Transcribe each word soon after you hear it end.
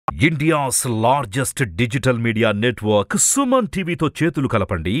India's largest digital media network Suman టీవీతో చేతులు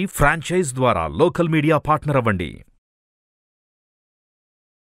కలపండి. Franchise ద్వారా లోకల్ మీడియా పార్ట్నర్ అవ్వండి.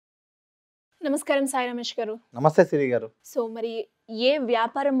 నమస్కారం సాయి రమేష్ గారు. నమస్తే సిరి గారు. సో మరి ఏ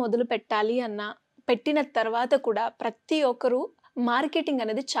వ్యాపారం మొదలు పెట్టాలి అన్నా పెట్టిన తర్వాత కూడా ప్రతి ఒక్కరు మార్కెటింగ్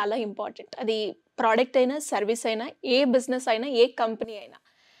అనేది చాలా ఇంపార్టెంట్. అది ప్రోడక్ట్ అయినా సర్వీస్ అయినా ఏ బిజినెస్ అయినా ఏ కంపెనీ అయినా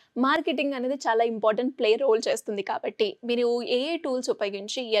మార్కెటింగ్ అనేది చాలా ఇంపార్టెంట్ ప్లే రోల్ చేస్తుంది. కాబట్టి మీరు ఏ టూల్స్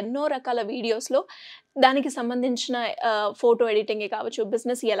ఉపయోగించి ఎన్నో రకాల వీడియోస్లో దానికి సంబంధించిన ఫోటో ఎడిటింగే కావచ్చు,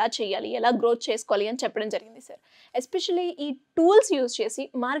 బిజినెస్ ఎలా చేయాలి, ఎలా గ్రోత్ చేసుకోవాలి అని చెప్పడం జరిగింది సార్. ఎస్పెషల్లీ ఈ టూల్స్ యూజ్ చేసి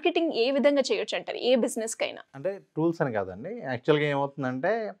మార్కెటింగ్ ఏ విధంగా చేయొచ్చు అంటారు ఏ బిజినెస్కైనా? అంటే టూల్స్ అని కాదండి, యాక్చువల్గా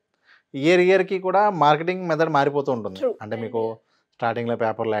ఏమవుతుందంటే ఇయర్కి కూడా మార్కెటింగ్ మెథడ్ మారిపోతూ ఉంటుంది. అంటే మీకు స్టార్టింగ్లో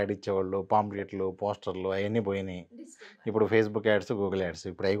పేపర్లో యాడ్ ఇచ్చేవాళ్ళు, పాంప్లెట్లు, పోస్టర్లు అవన్నీ పోయినాయి. ఇప్పుడు ఫేస్బుక్ యాడ్స్, గూగుల్ యాడ్స్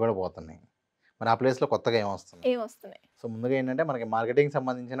ఇప్పుడు అవి కూడా పోతున్నాయి. మరి ఆ ప్లేస్లో కొత్తగా ఏమొస్తున్నాయి? సో ముందుగా ఏంటంటే మనకి మార్కెటింగ్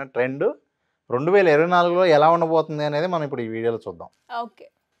సంబంధించిన ట్రెండ్ 2024లో ఎలా ఉండబోతుంది అనేది మనం ఇప్పుడు ఈ వీడియోలో చూద్దాం. ఓకే.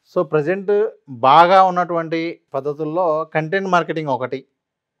 సో ప్రజెంట్ బాగా ఉన్నటువంటి పద్ధతుల్లో కంటెంట్ మార్కెటింగ్ ఒకటి,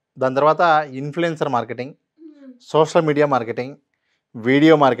 దాని తర్వాత influencer marketing, social media marketing,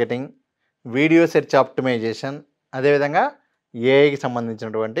 video marketing, video search optimisation, అదేవిధంగా ఏఐకి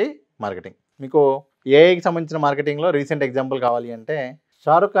సంబంధించినటువంటి మార్కెటింగ్. మీకు ఏఐకి సంబంధించిన మార్కెటింగ్లో రీసెంట్ ఎగ్జాంపుల్ కావాలి అంటే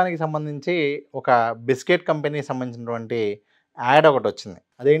షారుఖ్ ఖాన్కి సంబంధించి ఒక బిస్కెట్ కంపెనీకి సంబంధించినటువంటి యాడ్ ఒకటి వచ్చింది.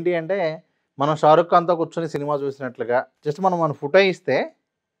 అదేంటి అంటే మనం షారుఖ్ ఖాన్తో కూర్చొని సినిమా చూసినట్లుగా జస్ట్ మనం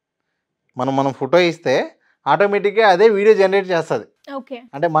ఫోటో ఇస్తే ఆటోమేటిక్గా అదే వీడియో జనరేట్ చేస్తుంది. ఓకే.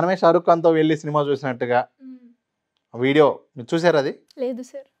 అంటే మనమే షారుఖ్ ఖాన్తో వెళ్ళి సినిమా చూసినట్టుగా వీడియో మీరు చూసారు? అది లేదు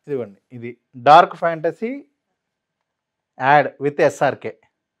సార్. ఇదిగోండి, ఇది dark fantasy add with SRK.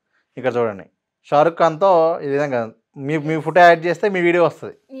 ఇక్కడ చూడండి, షారుఖ్ ఖాన్తో ఈ విధంగా మీ ఫోటో యాడ్ చేస్తే మీ వీడియో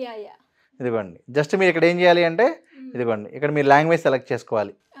వస్తుంది. ఇదిగోండి, జస్ట్ మీరు ఇక్కడ ఏం చేయాలి అంటే ఇదిగోండి, ఇక్కడ మీరు లాంగ్వేజ్ సెలెక్ట్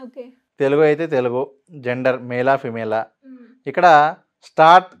చేసుకోవాలి. తెలుగు అయితే తెలుగు, జెండర్ మేలా ఫిమేలా, ఇక్కడ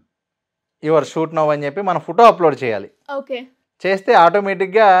స్టార్ట్ యువర్ షూట్ నౌ అని చెప్పి మన ఫోటో అప్లోడ్ చేయాలి. ఓకే. చేస్తే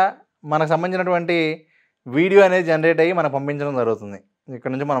ఆటోమేటిక్గా మనకు సంబంధించినటువంటి వీడియో అనేది జనరేట్ అయ్యి మనకు పంపించడం జరుగుతుంది.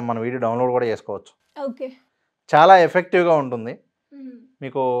 ఇక్కడ నుంచి మనం మన వీడియో డౌన్లోడ్ కూడా చేసుకోవచ్చు. ఓకే. చాలా ఎఫెక్టివ్గా ఉంటుంది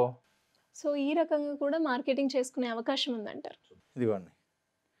మీకు. సో ఈ రకంగా కూడా మార్కెటింగ్ చేసుకునే అవకాశం ఉందంటారు. ఇదిగోండి,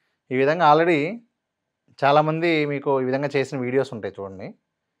 ఈ విధంగా ఆల్రెడీ చాలామంది మీకు ఈ విధంగా చేసిన వీడియోస్ ఉంటాయి చూడండి.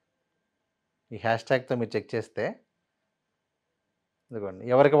 ఈ హ్యాష్ ట్యాగ్తో మీరు చెక్ చేస్తే ఇదిగోండి,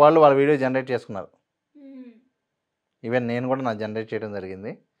 ఎవరికి వాళ్ళు వాళ్ళ వీడియో జనరేట్ చేసుకున్నారు. ఈవెన్ నేను కూడా నా జనరేట్ చేయడం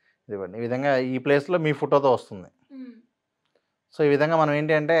జరిగింది. ఇదిగోండి, ఈ విధంగా ఈ ప్లేస్లో మీ ఫోటోతో వస్తుంది. సో ఈ విధంగా మనం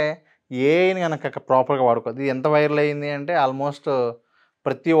ఏంటి అంటే ఏఐని కనుక ప్రాపర్గా వాడుకోవాలి. ఇది ఎంత వైరల్ అయ్యింది అంటే ఆల్మోస్ట్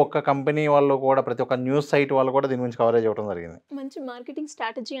ప్రతి ఒక్క కంపెనీ వాళ్ళు కూడా, ప్రతి ఒక్క న్యూస్ సైట్ వాళ్ళు కూడా దీని గురించి కవరేజ్ ఇవ్వడం జరిగింది. మంచి మార్కెటింగ్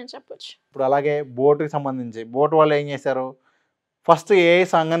స్ట్రాటజీ అని చెప్పొచ్చు. ఇప్పుడు అలాగే బోట్కి సంబంధించి బోట్ వాళ్ళు ఏం చేశారు, ఫస్ట్ ఏఐ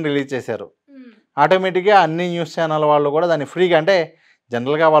సాంగ్ అని రిలీజ్ చేశారు. ఆటోమేటిక్గా అన్ని న్యూస్ ఛానల్ వాళ్ళు కూడా దాన్ని ఫ్రీగా, అంటే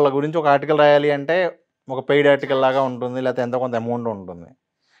జనరల్గా వాళ్ళ గురించి ఒక ఆర్టికల్ రాయాలి అంటే ఒక పెయిడ్ ఆర్టికల్ లాగా ఉంటుంది, లేకపోతే ఎంతో కొంత అమౌంట్ ఉంటుంది.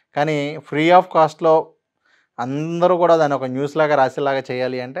 కానీ ఫ్రీ ఆఫ్ కాస్ట్లో అందరూ కూడా దాన్ని ఒక న్యూస్ లాగా రాసేలాగా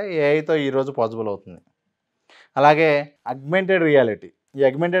చేయాలి అంటే ఏఐతో ఈరోజు పాసిబుల్ అవుతుంది. అలాగే అగ్మెంటెడ్ రియాలిటీ. ఈ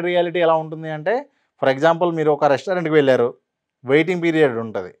అగ్మెంటెడ్ రియాలిటీ ఎలా ఉంటుంది అంటే, ఫర్ ఎగ్జాంపుల్ మీరు ఒక రెస్టారెంట్కి వెళ్ళారు, వెయిటింగ్ పీరియడ్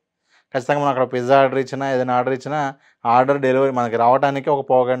ఉంటుంది. ఖచ్చితంగా మనం అక్కడ పిజ్జా ఆర్డర్ ఇచ్చినా ఏదైనా ఆర్డర్ ఇచ్చినా ఆర్డర్ డెలివరీ మనకి రావడానికి ఒక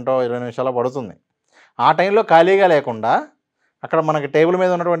పావు గంట 20 నిమిషాలు పడుతుంది. ఆ టైంలో ఖాళీగా లేకుండా అక్కడ మనకి టేబుల్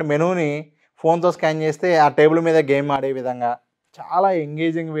మీద ఉన్నటువంటి మెనూని ఫోన్తో స్కాన్ చేస్తే ఆ టేబుల్ మీద గేమ్ ఆడే విధంగా చాలా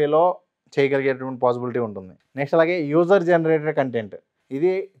ఎంగేజింగ్ వేలో చేయగలిగేటువంటి పాసిబిలిటీ ఉంటుంది. నెక్స్ట్ అలాగే యూజర్ జనరేటెడ్ కంటెంట్,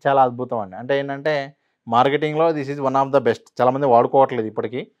 ఇది చాలా అద్భుతం అండి. అంటే ఏంటంటే మార్కెటింగ్లో this is one of the best. చాలామంది వాడుకోవట్లేదు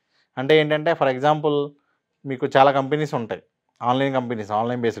ఇప్పటికీ. అంటే ఏంటంటే ఫర్ ఎగ్జాంపుల్ మీకు చాలా కంపెనీస్ ఉంటాయి, ఆన్లైన్ కంపెనీస్,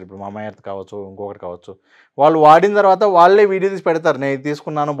 ఆన్లైన్ బేస్డ్. ఇప్పుడు మామా ఎర్త్ కావచ్చు, ఇంకొకటి కావచ్చు. వాళ్ళు వాడిన తర్వాత వాళ్ళే వీడియో తీసి పెడతారు, నేను ఇది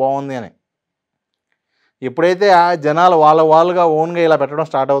తీసుకున్నాను బాగుంది అని. ఎప్పుడైతే ఆ జనాలు వాళ్ళుగా ఓన్గా ఇలా పెట్టడం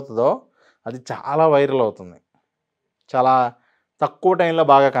స్టార్ట్ అవుతుందో అది చాలా వైరల్ అవుతుంది, చాలా తక్కువ టైంలో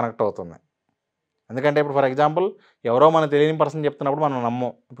బాగా కనెక్ట్ అవుతుంది. ఎందుకంటే ఇప్పుడు ఫర్ ఎగ్జాంపుల్ ఎవరో మనకు తెలియని పర్సన్ చెప్తున్నప్పుడు మనం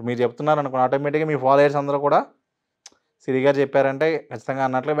నమ్మం. ఇప్పుడు మీరు చెప్తున్నారు అనుకోండి, ఆటోమేటిక్గా మీ ఫాలోయర్స్ అందరూ కూడా సిరి గారు చెప్పారంటే ఖచ్చితంగా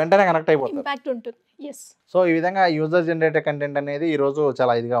అన్నట్లు వెంటనే కనెక్ట్ అయిపోతుంది. సో ఈ విధంగా యూజర్ జనరేటెడ్ కంటెంట్ అనేది ఈరోజు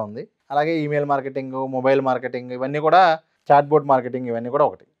చాలా ఇదిగా ఉంది. అలాగే ఈమెయిల్ మార్కెటింగ్, మొబైల్ మార్కెటింగ్, ఇవన్నీ కూడా చాట్ బోట్ మార్కెటింగ్, ఇవన్నీ కూడా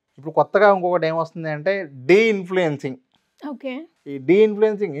ఒకటి. ఇప్పుడు కొత్తగా ఇంకొకటి ఏమొస్తుంది అంటే డీ ఇన్ఫ్లుయెన్సింగ్. ఓకే. ఈ డీ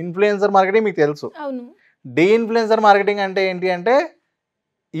ఇన్ఫ్లుయెన్సర్ మార్కెటింగ్ మీకు తెలుసు. డీ ఇన్ఫ్లుయెన్సర్ మార్కెటింగ్ అంటే ఏంటి అంటే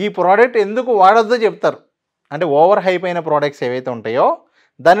ఈ ప్రోడక్ట్ ఎందుకు వాడొద్దో చెప్తారు. అంటే ఓవర్ హైప్ అయిన ప్రోడక్ట్స్ ఏవైతే ఉంటాయో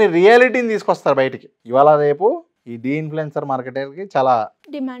దాని రియాలిటీని తీసుకొస్తారు బయటికి. ఇవాళ రేపు ఈ డీ ఇన్ఫ్లుయెన్సర్ మార్కెటర్కి చాలా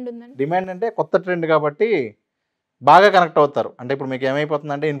డిమాండ్. అంటే కొత్త ట్రెండ్ కాబట్టి బాగా కనెక్ట్ అవుతారు. అంటే ఇప్పుడు మీకు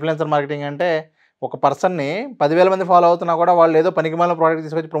ఏమైపోతుందంటే ఇన్ఫ్లుయెన్సర్ మార్కెటింగ్ అంటే ఒక పర్సన్ని 10,000 మంది ఫాలో అవుతున్నా కూడా వాళ్ళు ఏదో పనికిమాలిన ప్రోడక్ట్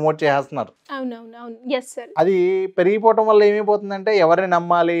తీసుకొచ్చి ప్రమోట్ చేసేస్తున్నారు. అవును. Yes sir. అది పెరిగిపోవటం వల్ల ఏమైపోతుందంటే ఎవరిని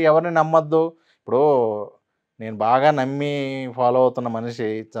నమ్మాలి, ఎవరిని నమ్మొద్దు. ఇప్పుడు నేను బాగా నమ్మి ఫాలో అవుతున్న మనిషి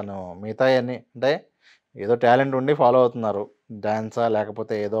తను మిగతాయన్నీ అంటే ఏదో టాలెంట్ ఉండి ఫాలో అవుతున్నారు. డ్యాన్సా,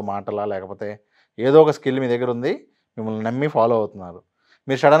 లేకపోతే ఏదో మాటలా, లేకపోతే ఏదో ఒక స్కిల్ మీ దగ్గర ఉంది, మిమ్మల్ని నమ్మి ఫాలో అవుతున్నారు.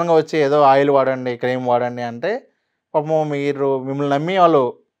 మీరు సడన్గా వచ్చి ఏదో ఆయిల్ వాడండి, క్రీమ్ వాడండి అంటే పాపం మిమ్మల్ని నమ్మి వాళ్ళు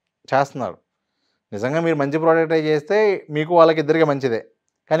చేస్తున్నారు. నిజంగా మీరు మంచి ప్రోడక్ట్ చేస్తే మీకు వాళ్ళకి ఇద్దరికి మంచిదే.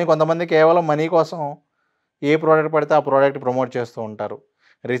 కానీ కొంతమంది కేవలం మనీ కోసం ఏ ప్రోడక్ట్ పడితే ఆ ప్రోడక్ట్ ప్రమోట్ చేస్తూ ఉంటారు.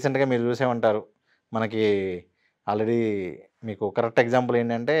 రీసెంట్గా మీరు చూసే ఉంటారు, మనకి ఆల్రెడీ మీకు కరెక్ట్ ఎగ్జాంపుల్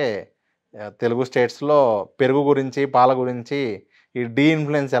ఏంటంటే తెలుగు స్టేట్స్లో పెరుగు గురించి, పాల గురించి ఈ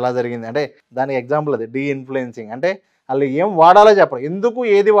ఇన్ఫ్లుయెన్స్ ఎలా జరిగింది అంటే దానికి ఎగ్జాంపుల్ అది ఇన్ఫ్లుయెన్సింగ్. అంటే వాళ్ళు ఏం వాడాలో చెప్పరు, ఎందుకు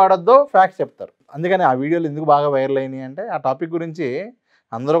ఏది వాడొద్దో ఫ్యాక్ట్స్ చెప్తారు. అందుకని ఆ వీడియోలు ఎందుకు బాగా వైరల్ అయినాయి అంటే ఆ టాపిక్ గురించి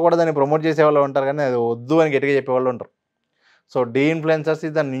అందరూ కూడా దాన్ని ప్రమోట్ చేసేవాళ్ళు ఉంటారు, కానీ అది వద్దు అని గట్టిగా చెప్పేవాళ్ళు ఉంటారు. So influencers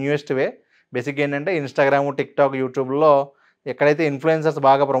is the newest వే. బేసిక్గా ఏంటంటే ఇన్స్టాగ్రామ్, టిక్టాక్, యూట్యూబ్లో ఎక్కడైతే ఇన్ఫ్లుయెన్సర్స్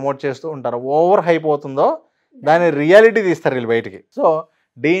బాగా ప్రమోట్ చేస్తూ ఉంటారో, ఓవర్ హైప్ అవుతుందో దాని రియాలిటీ తీస్తారు వీళ్ళు బయటికి. సో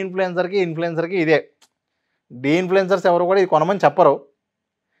ఇన్ఫ్లుయెన్సర్కి ఇదే. ఇన్ఫ్లుయెన్సర్స్ ఎవరు కూడా ఇది కొనమని చెప్పరు,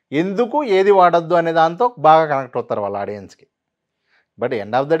 ఎందుకు ఏది వాడద్దు అనే దాంతో బాగా కనెక్ట్ అవుతారు వాళ్ళ ఆడియన్స్కి. But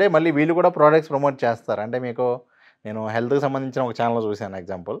end of the day మళ్ళీ వీళ్ళు కూడా ప్రోడక్ట్స్ ప్రమోట్ చేస్తారు. అంటే మీకు నేను హెల్త్కి సంబంధించిన ఒక ఛానల్ చూశాను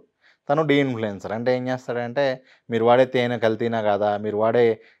ఎగ్జాంపుల్. తను ఇన్ఫ్లుయెన్సర్ అంటే ఏం చేస్తాడంటే మీరు వాడే తేనె కల్తీనా కాదా, మీరు వాడే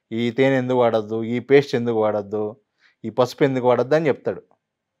ఈ తేనె ఎందుకు వాడద్దు, ఈ పేస్ట్ ఎందుకు వాడద్దు, ఈ పసుపు ఎందుకు వాడద్దు అని చెప్తాడు.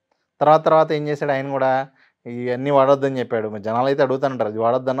 తర్వాత ఏం చేశాడు ఆయన కూడా ఇవన్నీ వాడొద్దు అని చెప్పాడు. మరి జనాలు అయితే అడుగుతానంటారు అది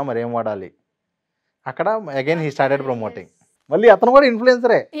వాడొద్దన్నా మరి ఏం వాడాలి. అక్కడ అగైన్ హీ స్టార్టెడ్ ప్రమోటింగ్. మళ్ళీ అతను కూడా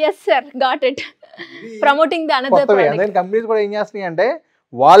ఇన్ఫ్లుయెన్సరే. Yes sir, got it. Promoting the another product. Companies కూడా ఏం చేస్తున్నాయి అంటే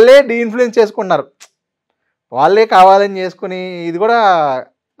వాళ్ళే ఇన్ఫ్లుయెన్స్ చేసుకున్నారు, వాళ్ళే కావాలని చేసుకుని. ఇది కూడా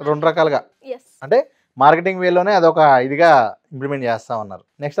రెండు రకాలుగా అంటే మార్కెటింగ్ వేలోనే అదొక ఇదిగా ఇంప్లిమెంట్ చేస్తూ ఉన్నారు.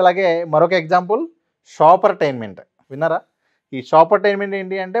 నెక్స్ట్ అలాగే మరొక ఎగ్జాంపుల్ షాపర్టైన్మెంట్. విన్నారా? ఈ షాపర్టైన్మెంట్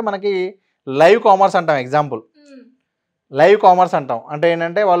ఏంటి అంటే మనకి లైవ్ కామర్స్ అంటాం. ఎగ్జాంపుల్ లైవ్ కామర్స్ అంటాం అంటే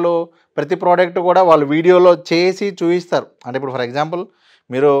ఏంటంటే వాళ్ళు ప్రతి ప్రోడక్ట్ కూడా వాళ్ళు వీడియోలో చేసి చూపిస్తారు. అంటే ఇప్పుడు ఫర్ ఎగ్జాంపుల్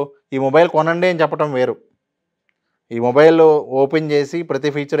మీరు ఈ మొబైల్ కొనండి అని చెప్పడం వేరు, ఈ మొబైల్ ఓపెన్ చేసి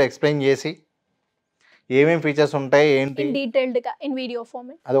ప్రతి ఫీచర్ ఎక్స్ప్లెయిన్ చేసి ఏమేమి ఫీచర్స్ ఉంటాయి ఏంటి డీటెయిల్డ్గా ఇన్ వీడియో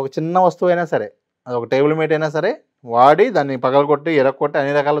ఫార్మాట్. అది ఒక చిన్న వస్తువు అయినా సరే, అది ఒక టేబుల్ మేట్ అయినా సరే వాడి దాన్ని పగలగొట్టి ఎరగొట్టి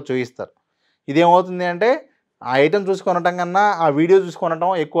అన్ని రకాలు చూపిస్తారు. ఇదేమవుతుంది అంటే ఆ ఐటెం చూసుకొనటం కన్నా ఆ వీడియో చూసుకొనటం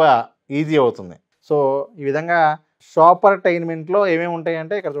ఎక్కువ ఈజీ అవుతుంది. సో ఈ విధంగా షాపర్టైన్మెంట్లో ఏమేమి ఉంటాయి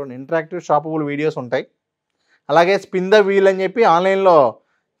అంటే ఇక్కడ చూడండి, ఇంటరాక్టివ్ షాపబుల్ వీడియోస్ ఉంటాయి. అలాగే స్పిన్ ద వీల్ అని చెప్పి ఆన్లైన్లో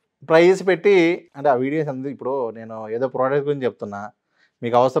ప్రైజెస్ పెట్టి, అంటే ఆ వీడియోస్ ఎందుకు, ఇప్పుడు నేను ఏదో ప్రోడక్ట్ గురించి చెప్తున్నా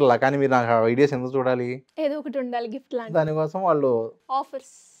మీకు అవసరం లా, కానీ మీరు నాకు ఆ వీడియోస్ ఎందుకు చూడాలి, ఏదో ఒకటి ఉండాలి గిఫ్ట్ లాంటి. దానికోసం వాళ్ళు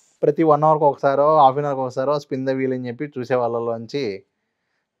ఆఫర్స్ ప్రతి 1 అవర్కి ఒకసారో half an అవర్కి ఒకసారో spin the wheel అని చెప్పి చూసే వాళ్ళలోంచి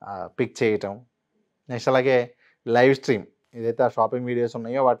పిక్ చేయటం. నెక్స్ట్ అలాగే లైవ్ స్ట్రీమ్, ఏదైతే ఆ షాపింగ్ వీడియోస్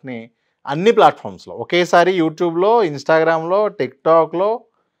ఉన్నాయో వాటిని అన్ని ప్లాట్ఫామ్స్లో ఒకేసారి యూట్యూబ్లో, ఇన్స్టాగ్రామ్లో, టిక్టాక్లో,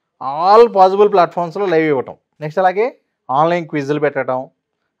 ఆల్ పాసిబుల్ ప్లాట్ఫామ్స్లో లైవ్ ఇవ్వటం. నెక్స్ట్ అలాగే ఆన్లైన్ క్విజ్లు పెట్టడం,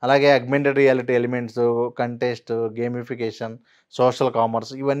 అలాగే augmented reality elements, contest, gamification, social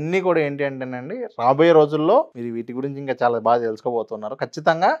commerce, ఇవన్నీ కూడా ఏంటి అంటేనండి రాబోయే రోజుల్లో మీరు వీటి గురించి ఇంకా చాలా బాగా తెలుసుకోబోతున్నారు.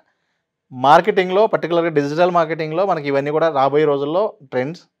 ఖచ్చితంగా మార్కెటింగ్లో, పర్టికులర్గా డిజిటల్ మార్కెటింగ్లో మనకి ఇవన్నీ కూడా రాబోయే రోజుల్లో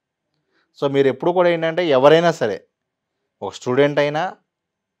ట్రెండ్స్. సో మీరు ఎప్పుడు కూడా ఏంటంటే ఎవరైనా సరే, ఒక స్టూడెంట్ అయినా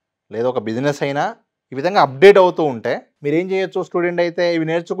లేదా ఒక బిజినెస్ అయినా ఈ విధంగా అప్డేట్ అవుతూ ఉంటే మీరు ఏం చేయొచ్చు, స్టూడెంట్ అయితే ఇవి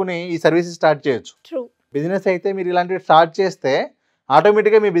నేర్చుకుని ఈ సర్వీసెస్ స్టార్ట్ చేయొచ్చు. బిజినెస్ అయితే మీరు ఇలాంటివి స్టార్ట్ చేస్తే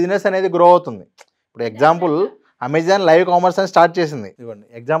ఆటోమేటిక్గా మీ బిజినెస్ అనేది గ్రో అవుతుంది. ఇప్పుడు ఎగ్జాంపుల్ అమెజాన్ లైవ్ కామర్స్ అని స్టార్ట్ చేసింది. ఇదిగోండి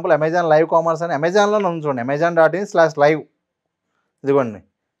ఎగ్జాంపుల్ అమెజాన్ లైవ్ కామర్స్ అని అమెజాన్లో నన్ను చూడండి, amazon.in/live. ఇదిగోండి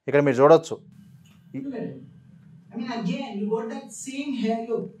ఇక్కడ మీరు చూడొచ్చు.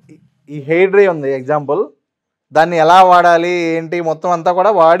 ఈ హెయిర్ డ్రై ఉంది ఎగ్జాంపుల్, దాన్ని ఎలా వాడాలి ఏంటి మొత్తం అంతా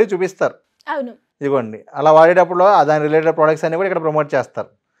కూడా వాడి చూపిస్తారు. అవును, ఇదిగోండి అలా వాడేటప్పుడు దాని రిలేటెడ్ ప్రొడక్ట్స్ అన్ని కూడా ఇక్కడ ప్రమోట్ చేస్తారు.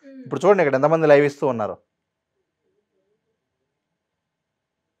 ఇప్పుడు చూడండి ఇక్కడ ఎంతమంది లైవ్ ఇస్తూ ఉన్నారు.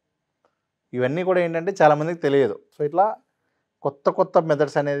 ఇవన్నీ కూడా ఏంటంటే చాలామందికి తెలియదు. సో ఇట్లా కొత్త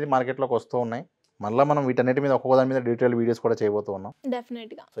మెథడ్స్ అనేది మార్కెట్లోకి వస్తూ ఉన్నాయి. మళ్ళీ మనం వీటన్నిటి మీద ఒక్కొక్క దాని మీద డీటెయిల్ వీడియోస్ కూడా చేయబోతూ ఉన్నాం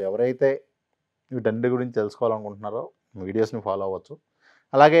డెఫినెట్గా. సో ఎవరైతే వీటన్నిటి గురించి తెలుసుకోవాలనుకుంటున్నారో వీడియోస్ని ఫాలో అవ్వచ్చు.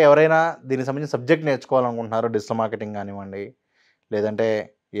 అలాగే ఎవరైనా దీనికి సంబంధించిన సబ్జెక్ట్ నేర్చుకోవాలనుకుంటున్నారో, డిజిటల్ మార్కెటింగ్ కానివ్వండి, లేదంటే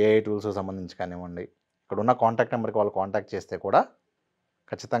ఏఐ టూల్స్ సంబంధించి కానివ్వండి, ఇక్కడ ఉన్న కాంటాక్ట్ నెంబర్కి వాళ్ళు కాంటాక్ట్ చేస్తే కూడా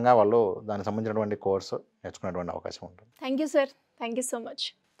ఖచ్చితంగా వాళ్ళు దానికి సంబంధించినటువంటి కోర్సు నేర్చుకునేటువంటి అవకాశం ఉంటుంది. Thank you sir, thank you so much.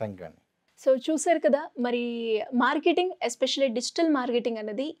 Thank you అండి. సో చూసారు కదా, మరి మార్కెటింగ్, ఎస్పెషల్లీ డిజిటల్ మార్కెటింగ్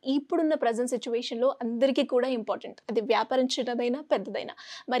అనేది ఇప్పుడున్న ప్రజెంట్ సిచ్యువేషన్లో అందరికీ కూడా ఇంపార్టెంట్. అది వ్యాపారం చిన్నదైనా పెద్దదైనా.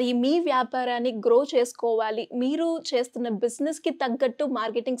 మరి మీ వ్యాపారాన్ని గ్రో చేసుకోవాలి, మీరు చేస్తున్న బిజినెస్కి తగ్గట్టు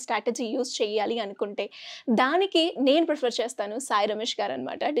మార్కెటింగ్ స్ట్రాటజీ యూస్ చేయాలి అనుకుంటే దానికి నేను ప్రిఫర్ చేస్తాను సాయి రమేష్ గారు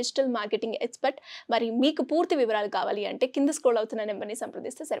అనమాట, డిజిటల్ మార్కెటింగ్ ఎక్స్పర్ట్. మరి మీకు పూర్తి వివరాలు కావాలి అంటే కింద స్క్రోల్ అవుతున్న నెంబర్ని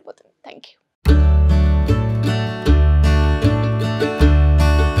సంప్రదిస్తే సరిపోతుంది. Thank you.